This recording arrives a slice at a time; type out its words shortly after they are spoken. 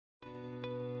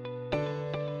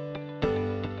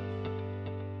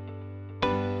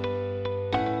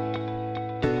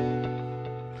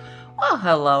Well,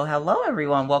 hello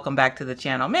everyone. Welcome back to the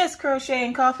channel. Miss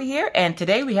Crocheting Coffee here, and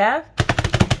today we have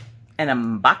an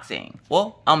unboxing.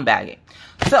 Well, unbagging.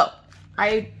 So,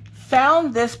 I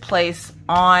found this place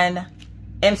on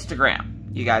Instagram.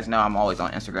 You guys know I'm always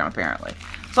on Instagram apparently.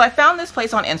 So I found this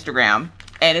place on Instagram,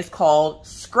 and it's called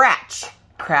Scratch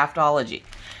Craftology.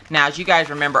 Now, as you guys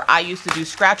remember, I used to do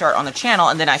scratch art on the channel,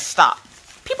 and then I stopped.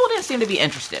 People didn't seem to be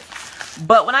interested.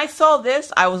 But when I saw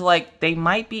this, I was like, they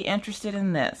might be interested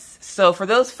in this. So for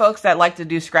those folks that like to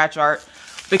do scratch art,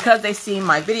 because they see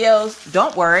my videos,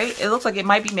 don't worry. It looks like it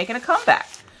might be making a comeback.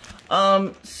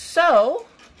 So,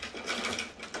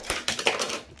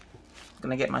 I'm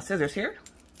gonna get my scissors here.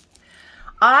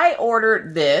 I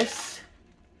ordered this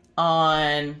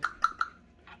on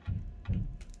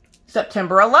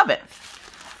September 11th.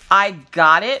 I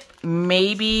got it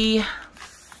maybe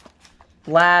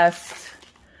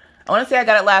I want to say I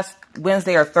got it last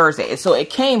Wednesday or Thursday. So it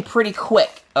came pretty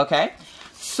quick, okay?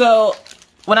 So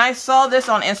when I saw this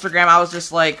on Instagram, I was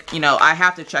just like, you know, I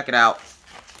have to check it out.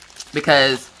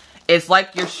 Because it's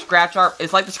like your scratch art.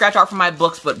 It's like the scratch art from my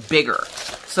books, but bigger.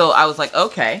 So I was like,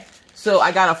 okay. So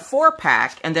I got a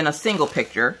 4-pack and then a single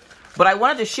picture. But I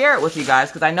wanted to share it with you guys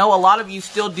because I know a lot of you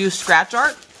still do scratch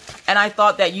art. And I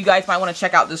thought that you guys might want to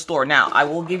check out this store. Now, I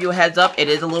will give you a heads up. It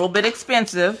is a little bit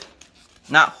expensive.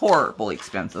 Not horribly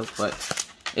expensive, but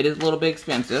it is a little bit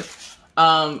expensive.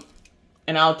 And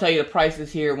I'll tell you the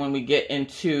prices here when we get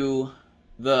into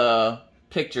the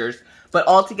pictures. But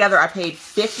altogether, I paid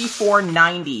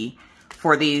 $54.90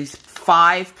 for these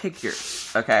 5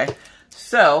 pictures, okay?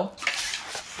 So,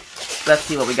 let's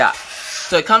see what we got.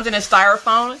 So, it comes in a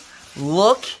styrofoam.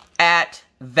 Look at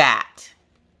that.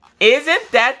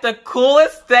 Isn't that the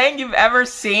coolest thing you've ever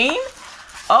seen?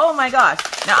 Oh my gosh.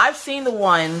 Now, I've seen the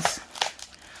ones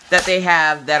that they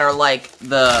have that are like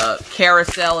the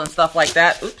carousel and stuff like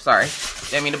that. Oops, sorry.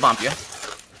 Didn't mean to bump you.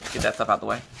 Get that stuff out the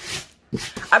way.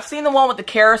 I've seen the one with the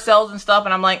carousels and stuff,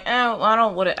 and I'm like,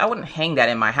 I wouldn't hang that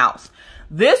in my house.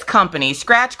 This company,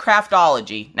 Scratch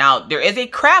Craftology. Now, there is a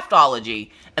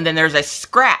Craftology, and then there's a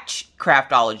Scratch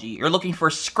Craftology. You're looking for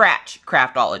Scratch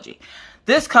Craftology.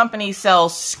 This company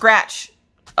sells scratch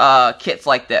kits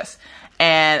like this,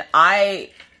 and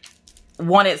I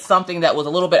wanted something that was a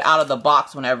little bit out of the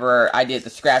box whenever I did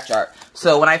the scratch art.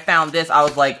 So when I found this, I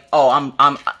was like, oh,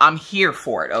 I'm here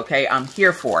for it, okay? I'm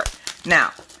here for it.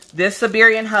 Now, this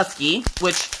Siberian Husky,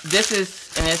 which this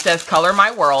is, and it says Color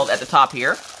My World at the top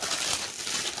here.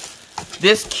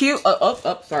 This cute,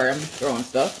 sorry, I'm throwing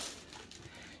stuff.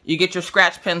 You get your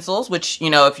scratch pencils, which,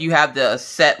 you know, if you have the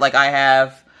set like I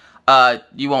have,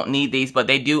 you won't need these, but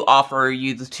they do offer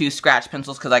you the 2 scratch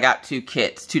pencils because I got 2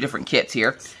 different kits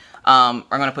here. I'm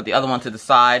going to put the other one to the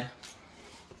side.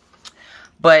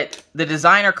 But the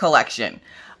designer collection.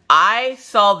 I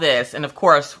saw this, and of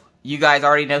course, you guys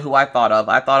already know who I thought of.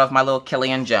 I thought of my little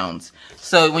Killian Jones.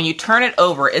 So when you turn it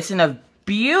over, it's in a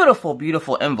beautiful,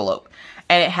 beautiful envelope.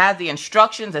 And it has the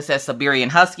instructions. It says Siberian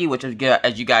Husky, which is,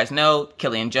 as you guys know,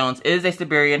 Killian Jones is a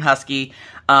Siberian Husky.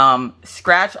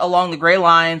 Scratch along the gray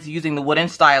lines using the wooden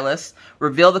stylus.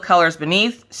 Reveal the colors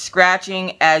beneath,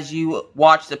 scratching as you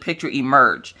watch the picture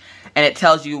emerge. And it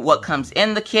tells you what comes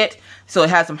in the kit. So it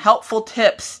has some helpful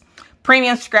tips.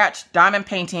 Premium scratch diamond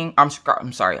painting. I'm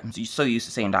sorry, I'm so used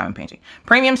to saying diamond painting.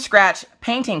 Premium scratch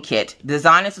painting kit.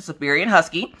 Designed as a Siberian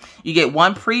Husky. You get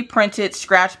 1 pre-printed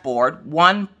scratch board,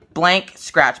 1 blank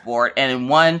scratch board, and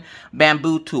 1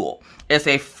 bamboo tool. It's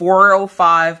a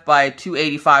 405 by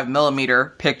 285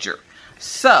 millimeter picture.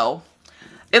 So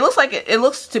it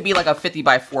looks to be like a 50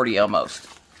 by 40 almost.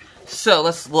 So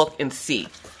let's look and see.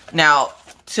 Now,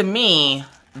 to me,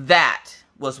 that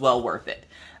was well worth it.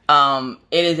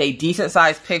 It is a decent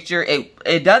sized picture.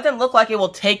 It doesn't look like it will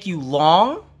take you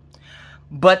long,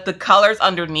 but the colors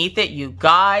underneath it, you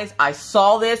guys, I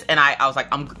saw this and I was like,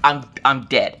 I'm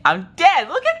dead. I'm dead.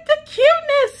 Look at the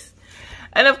cuteness.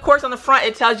 And of course, on the front,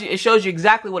 it shows you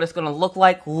exactly what it's going to look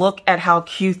like. Look at how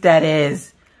cute that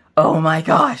is. Oh my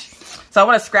gosh. So I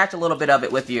want to scratch a little bit of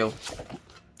it with you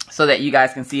so that you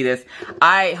guys can see this.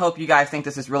 I hope you guys think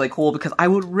this is really cool because I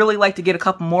would really like to get a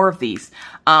couple more of these.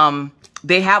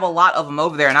 They have a lot of them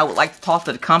over there, and I would like to talk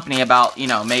to the company about, you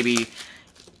know, maybe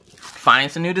finding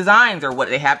some new designs or what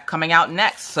they have coming out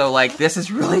next. So, like, this is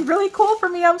really, really cool for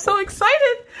me. I'm so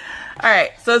excited. All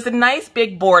right, so it's a nice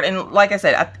big board, and like I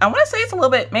said, I want to say it's a little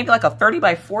bit, maybe like a 30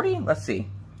 by 40. Let's see.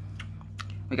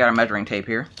 We got our measuring tape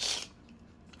here.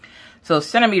 So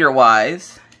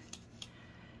centimeter-wise,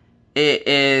 it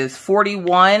is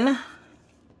 41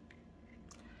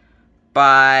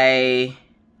 by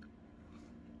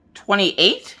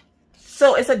 28.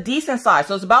 So it's a decent size.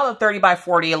 So it's about a 30 by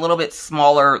 40, a little bit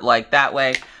smaller like that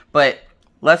way. But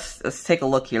let's take a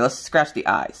look here. Let's scratch the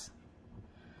eyes.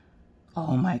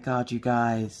 Oh my God, you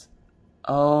guys.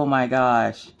 Oh my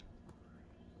gosh.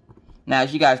 Now,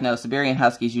 as you guys know, Siberian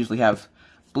Huskies usually have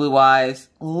blue eyes.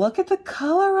 Look at the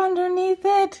color underneath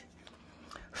it.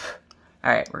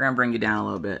 All right, we're gonna bring you down a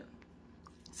little bit.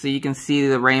 So you can see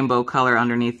the rainbow color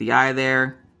underneath the eye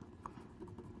there.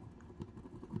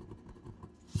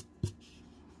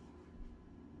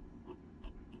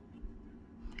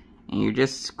 And you're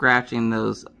just scratching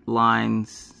those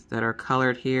lines that are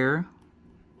colored here.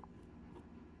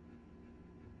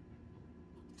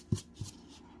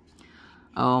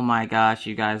 Oh my gosh,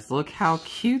 you guys, look how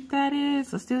cute that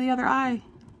is. Let's do the other eye.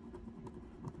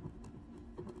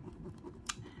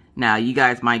 Now, you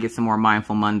guys might get some more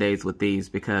Mindful Mondays with these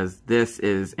because this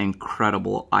is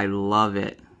incredible. I love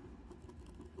it.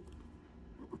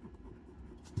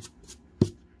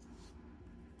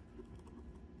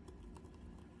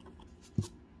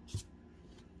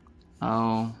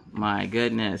 Oh my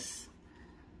goodness.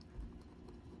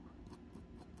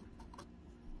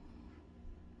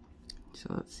 So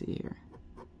let's see here.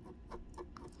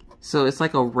 So it's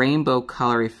like a rainbow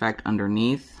color effect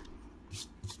underneath.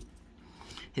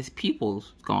 His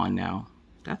pupil's gone now.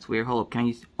 That's weird. Hold up. Can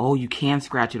you? Oh, you can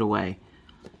scratch it away.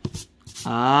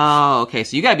 Oh, okay.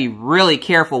 So you gotta be really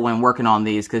careful when working on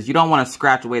these because you don't want to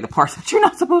scratch away the parts that you're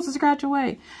not supposed to scratch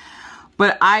away.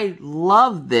 But I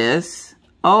love this.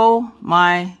 Oh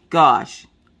my gosh.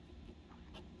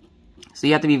 So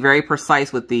you have to be very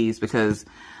precise with these because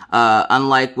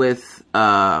unlike with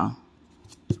hold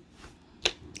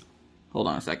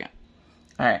on a second.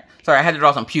 All right. Sorry, I had to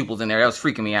draw some pupils in there. That was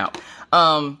freaking me out.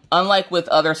 Unlike with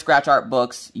other scratch art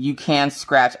books, you can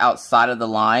scratch outside of the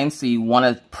line, so you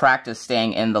want to practice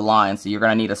staying in the line, so you're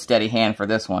going to need a steady hand for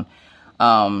this one.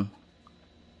 But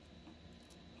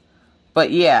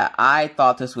yeah, I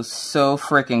thought this was so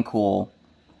freaking cool,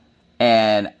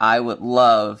 and I would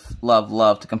love, love,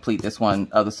 love to complete this one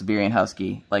of the Siberian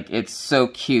Husky. Like, it's so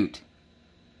cute.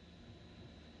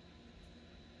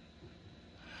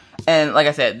 And like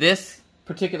I said, this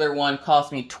particular one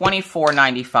cost me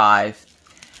 $24.95,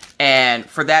 and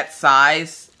for that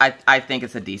size I think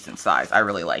it's a decent size. I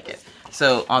really like it.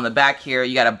 So on the back here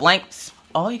you got a blank,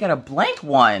 oh, you got a blank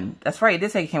one. That's right, it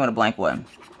did say it came with a blank one.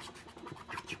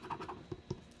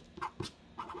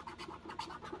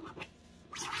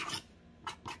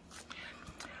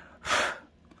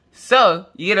 So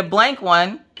you get a blank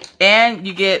one and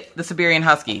you get the Siberian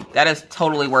Husky. That is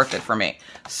totally worth it for me.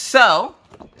 So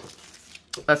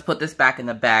let's put this back in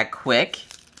the bag quick.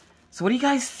 So what do you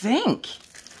guys think?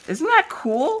 Isn't that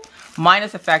cool?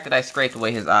 Minus the fact that I scraped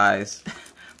away his eyes.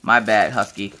 My bad,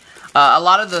 Husky. A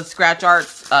lot of the scratch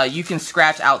arts, you can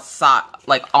scratch outside,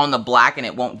 like on the black, and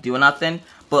it won't do nothing.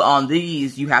 But on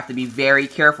these, you have to be very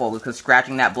careful because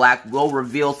scratching that black will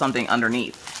reveal something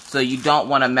underneath. So you don't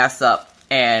want to mess up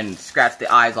and scratch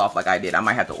the eyes off like I did. I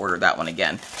might have to order that one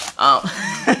again.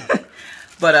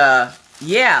 But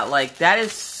yeah, like that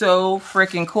is so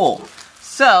freaking cool.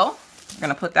 So I'm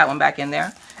gonna put that one back in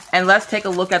there, and let's take a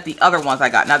look at the other ones I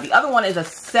got. Now the other one is a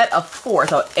set of 4,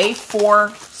 so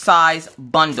A4 size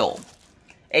bundle.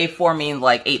 A4 means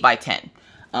like 8 by 10.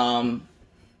 Hold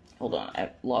on, I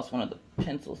lost one of the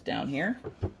pencils down here.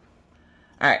 All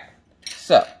right,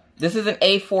 so this is an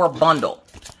A4 bundle.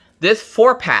 This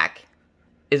 4-pack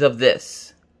is of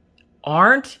this.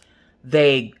 Aren't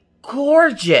they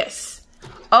gorgeous?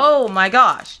 Oh my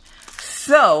gosh.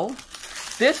 So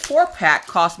this 4-pack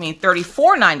cost me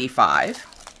 $34.95,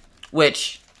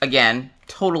 which again,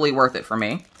 totally worth it for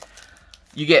me.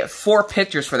 You get 4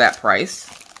 pictures for that price,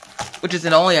 which is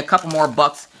only a couple more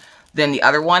bucks than the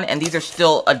other one, and these are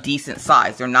still a decent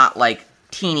size. They're not like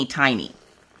teeny tiny.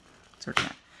 So we're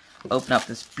gonna open up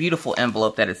this beautiful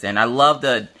envelope that it's in. I love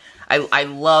the I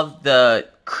love the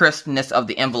crispness of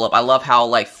the envelope. I love how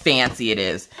like fancy it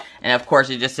is. And of course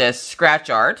it just says scratch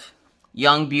art,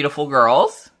 young beautiful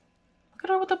girls. Look at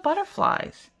her with the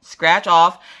butterflies. Scratch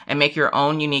off and make your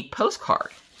own unique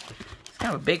postcard. It's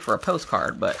kind of big for a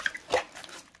postcard, but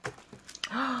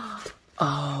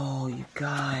oh, you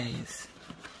guys.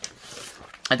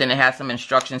 And then it has some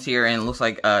instructions here, and it looks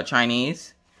like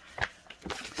Chinese.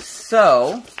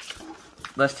 So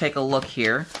let's take a look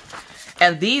here.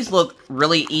 And these look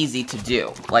really easy to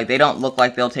do. Like, they don't look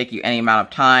like they'll take you any amount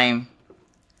of time.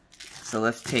 So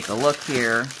let's take a look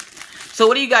here. So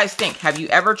what do you guys think? Have you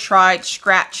ever tried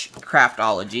Scratch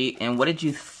Craftology? And what did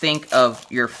you think of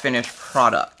your finished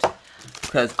product?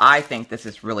 Because I think this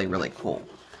is really, really cool.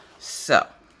 So,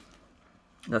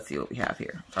 let's see what we have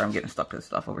here. Sorry, I'm getting stuck to this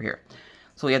stuff over here.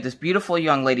 So we have this beautiful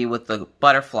young lady with the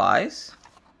butterflies.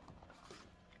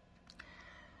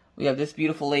 We have this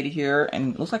beautiful lady here,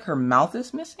 and it looks like her mouth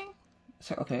is missing.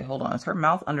 So, okay, hold on. Is her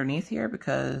mouth underneath here?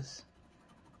 Because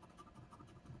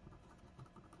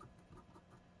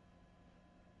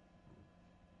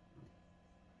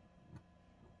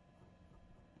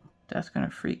that's going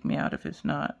to freak me out if it's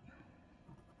not.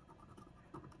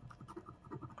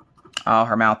 Oh,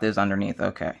 her mouth is underneath.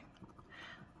 Okay.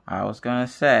 I was going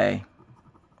to say.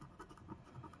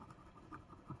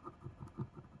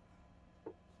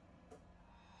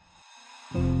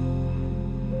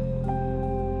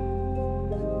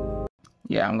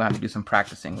 Yeah, I'm going to have to do some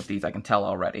practicing with these. I can tell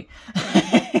already.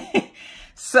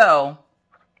 So,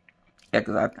 yeah,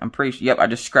 because I'm pretty sure, yep, I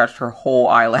just scratched her whole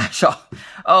eyelash off.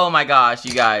 Oh my gosh,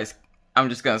 you guys. I'm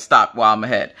just going to stop while I'm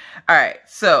ahead. All right,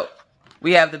 so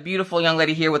we have the beautiful young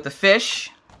lady here with the fish.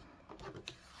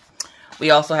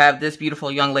 We also have this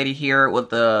beautiful young lady here with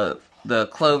the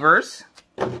clovers.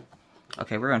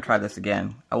 Okay, we're going to try this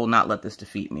again. I will not let this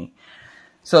defeat me.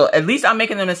 So at least I'm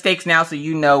making the mistakes now so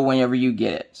you know whenever you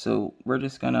get it. So we're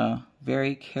just going to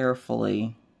very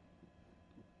carefully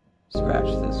scratch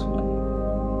this one.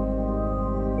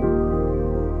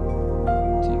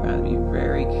 So you got to be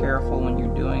very careful when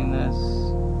you're doing this.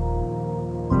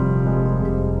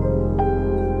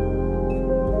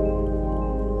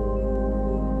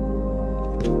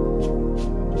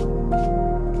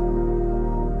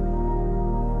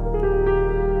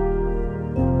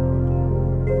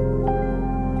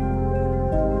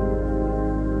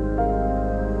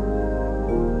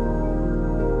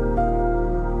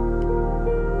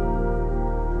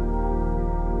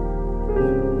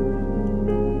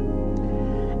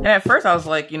 And at first I was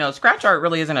like, you know, scratch art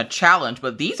really isn't a challenge,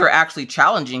 but these are actually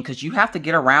challenging because you have to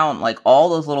get around like all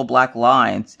those little black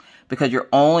lines because you're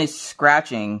only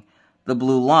scratching the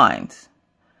blue lines.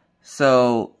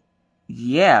 So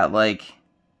yeah, like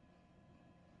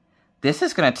this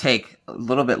is going to take a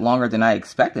little bit longer than I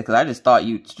expected because I just thought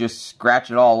you'd just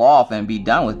scratch it all off and be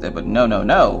done with it. But no, no,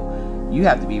 no. You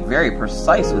have to be very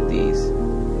precise with these.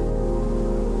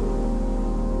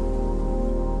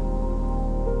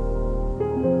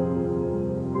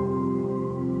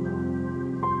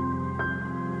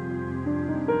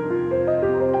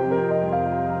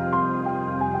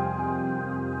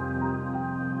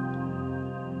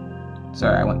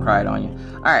 Sorry, I went cried on you.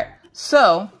 All right,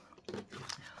 so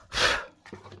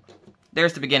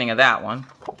there's the beginning of that one.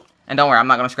 And don't worry, I'm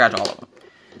not going to scratch all of them.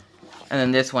 And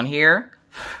then this one here.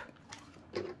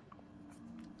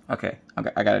 Okay,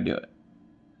 I got to do it.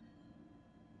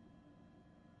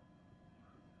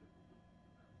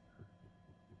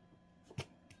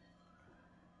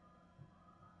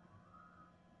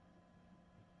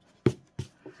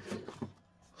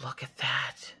 Look at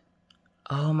that.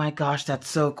 Oh my gosh, that's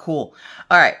so cool.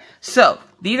 All right, so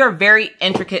these are very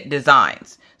intricate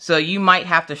designs. So you might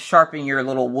have to sharpen your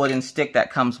little wooden stick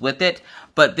that comes with it.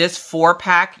 But this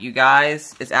 4-pack, you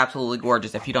guys, is absolutely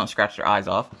gorgeous if you don't scratch your eyes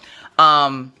off.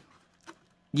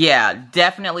 Yeah,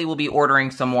 definitely will be ordering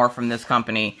some more from this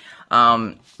company.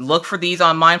 Look for these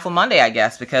on Mindful Monday, I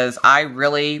guess, because I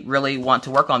really, really want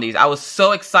to work on these. I was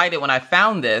so excited when I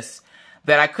found this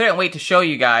that I couldn't wait to show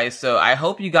you guys. So I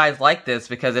hope you guys like this,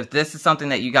 because if this is something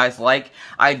that you guys like,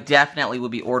 I definitely will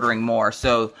be ordering more.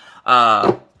 So,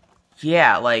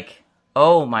 yeah, like,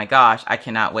 oh my gosh, I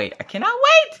cannot wait. I cannot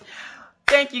wait!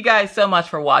 Thank you guys so much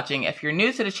for watching. If you're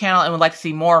new to the channel and would like to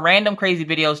see more random crazy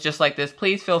videos just like this,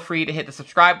 please feel free to hit the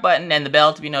subscribe button and the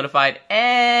bell to be notified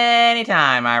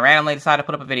anytime I randomly decide to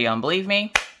put up a video. And believe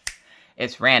me,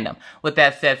 it's random. With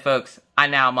that said, folks, I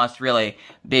now must really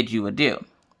bid you adieu.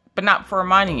 But not for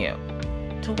reminding you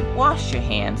to wash your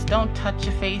hands, don't touch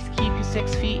your face, keep you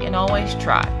 6 feet, and always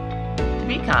try to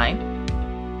be kind,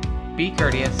 be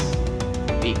courteous,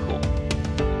 be cool.